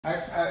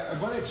I'm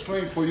going to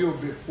explain for you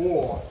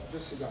before,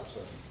 just sit down,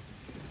 sir,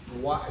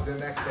 what the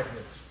next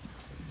techniques.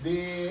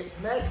 The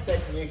next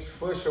techniques,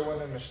 first I want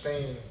to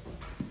understand,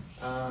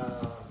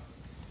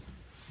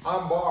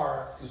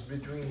 armbar is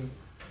between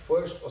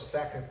first or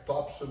second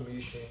top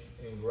submission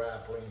in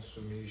grappling,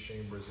 submission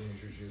in Brazilian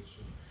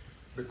Jiu-jitsu.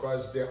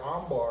 Because the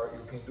armbar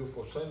you can do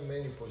for so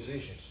many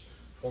positions,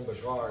 from the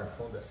guard,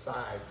 from the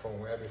side,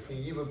 from everything.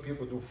 Even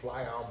people do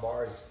fly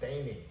armbar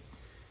standing.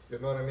 You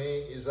know what I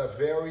mean? It's a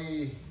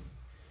very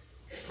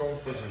strong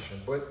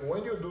position. But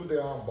when you do the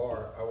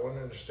armbar, I want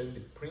to understand the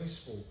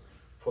principle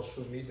for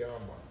submit the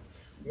armbar.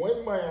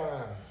 When my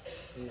arm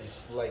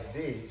is like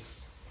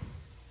this,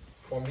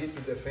 for me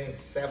to defend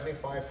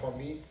 75 for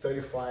me,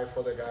 35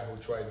 for the guy who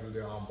tried to do the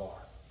armbar.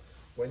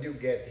 When you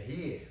get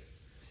here,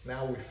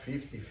 now with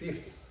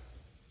 50-50,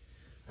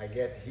 I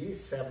get here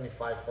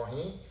 75 for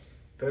him,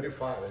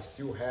 35. I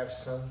still have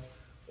some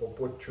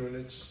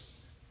opportunities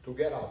to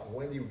get out.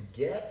 When you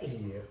get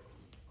here,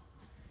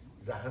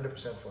 it's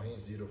 100% for him,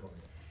 0 for me.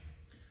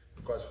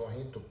 Because for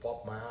him to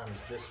pop my arm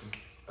is just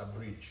a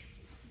bridge.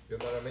 You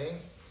know what I mean?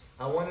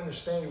 I want to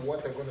understand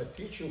what I'm going to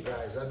teach you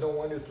guys. I don't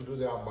want you to do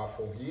the armbar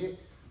from here,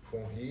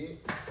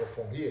 or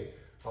from here.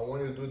 I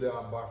want you to do the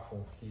armbar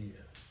from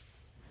here.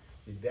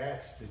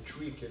 That's the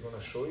trick I'm going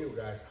to show you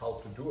guys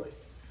how to do it.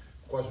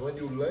 Because when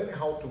you learn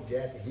how to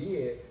get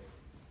here,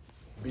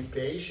 be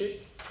patient.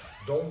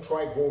 Don't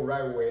try go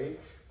right away.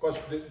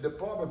 Because the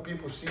problem,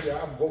 people see the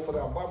arm, go for the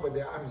armbar, but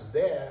the arm is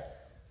there.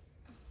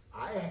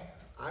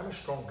 I'm a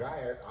strong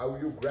guy. I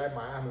will grab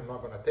my arm, I'm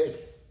not going to take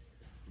it.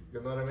 You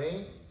know what I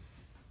mean?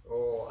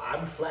 Or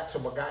I'm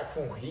flexible guy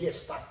from here,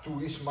 start to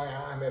twist my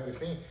arm,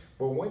 everything.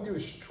 But when you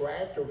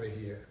stretch over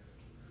here,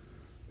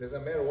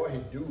 doesn't matter what he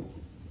do,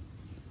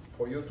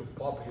 for you to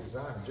pop his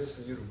arm, just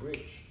a little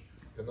bridge.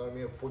 You know what I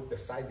mean? Put the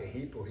side the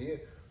hip over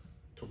here,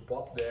 to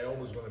pop the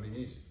elbow is going to be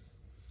easy.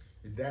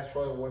 That's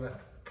why I want to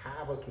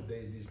cover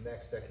today these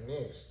next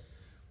techniques,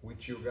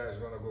 which you guys are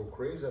going to go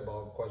crazy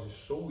about because it's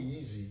so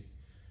easy.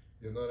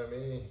 You know what I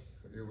mean?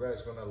 You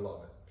guys are going to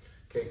love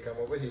it. Okay, come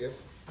over here.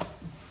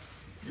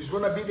 It's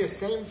going to be the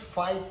same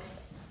fight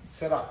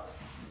setup.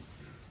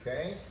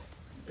 Okay?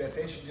 Pay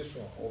attention to this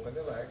one. Open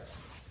the leg.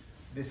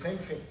 The same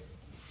thing.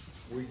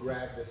 We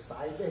grab the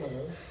side of the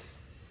hands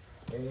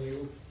and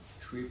you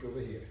trip over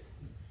here.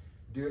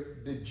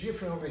 The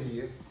difference over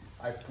here,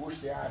 I push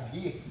the arm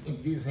here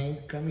and this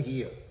hand come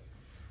here.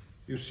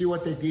 You see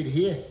what I did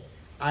here?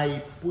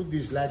 I put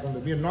this leg on the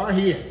middle, not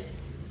here,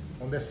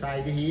 on the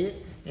side here,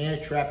 and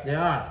I trap the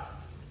arm.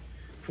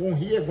 From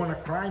here, I'm gonna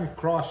climb,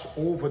 cross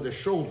over the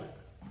shoulder.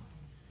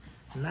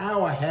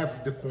 Now I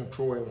have the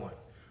control I want.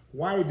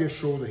 Why the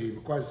shoulder here?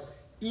 Because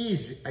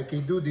easy, I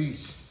can do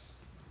this.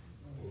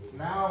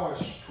 Now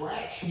I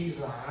stretch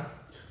his arm.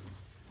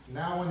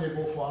 Now when they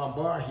go for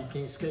armbar, he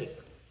can escape.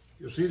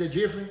 You see the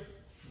difference?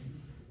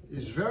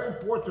 It's very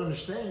important to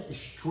understand,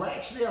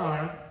 stretch the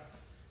arm,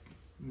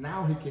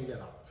 now he can get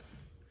out.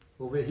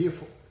 Over here,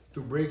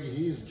 to break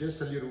here is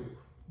just a little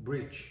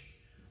bridge.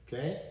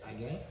 Okay,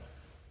 again.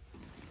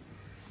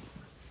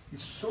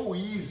 It's so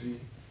easy.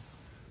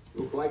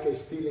 Look like I'm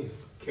stealing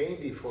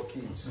candy for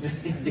kids.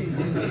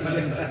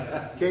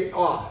 Okay,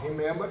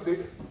 remember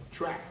the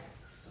track.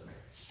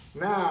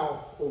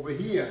 Now, over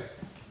here,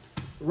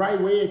 right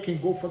way I can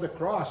go for the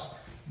cross,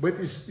 but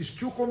it's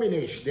two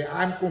combinations. The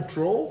arm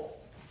control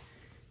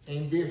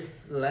and the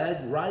leg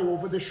right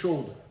over the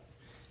shoulder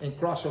and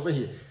cross over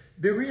here.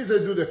 The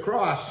reason I do the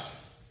cross,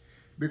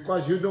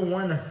 because you don't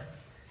want to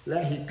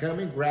let him come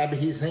and grab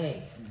his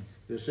hand.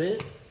 You see?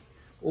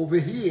 Over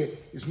here,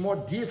 it's more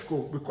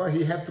difficult because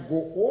he have to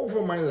go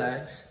over my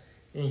legs,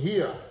 and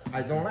here,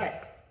 I don't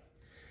like.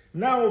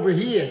 Now over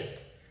here,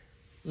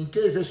 in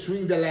case I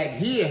swing the leg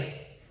here,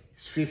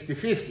 it's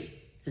 50-50.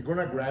 He's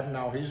gonna grab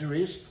now his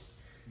wrist,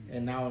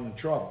 and now I'm in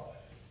trouble.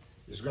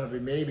 It's gonna be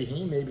maybe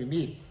him, maybe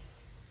me.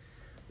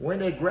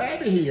 When I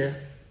grab here,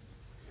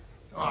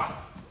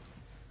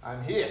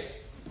 I'm here.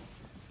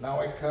 Now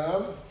I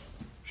come,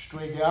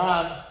 straight the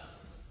arm.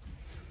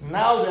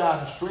 Now the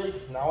arm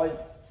straight, now I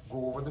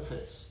go over the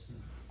face.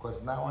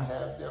 Because now I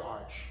have the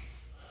arch.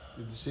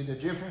 Did you see the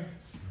difference?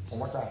 One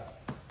more time.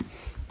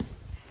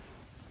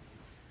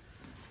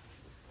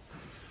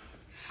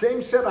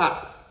 Same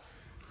setup.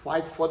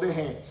 Fight for the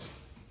hands.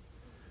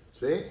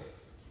 See?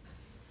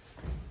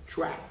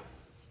 Trap.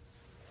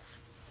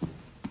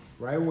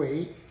 Right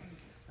away,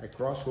 I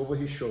cross over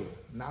his shoulder.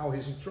 Now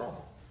he's in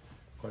trouble.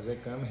 Because I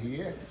come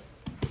here.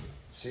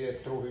 See, I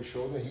throw his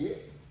shoulder here.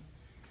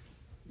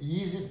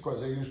 Easy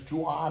because I use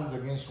two arms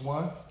against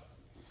one.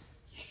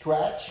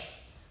 Stretch,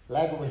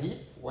 leg over here,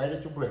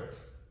 ready to break.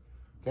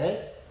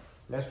 Okay?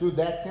 Let's do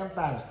that 10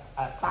 times.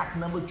 Attack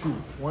number 2.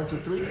 1, 2,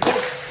 3.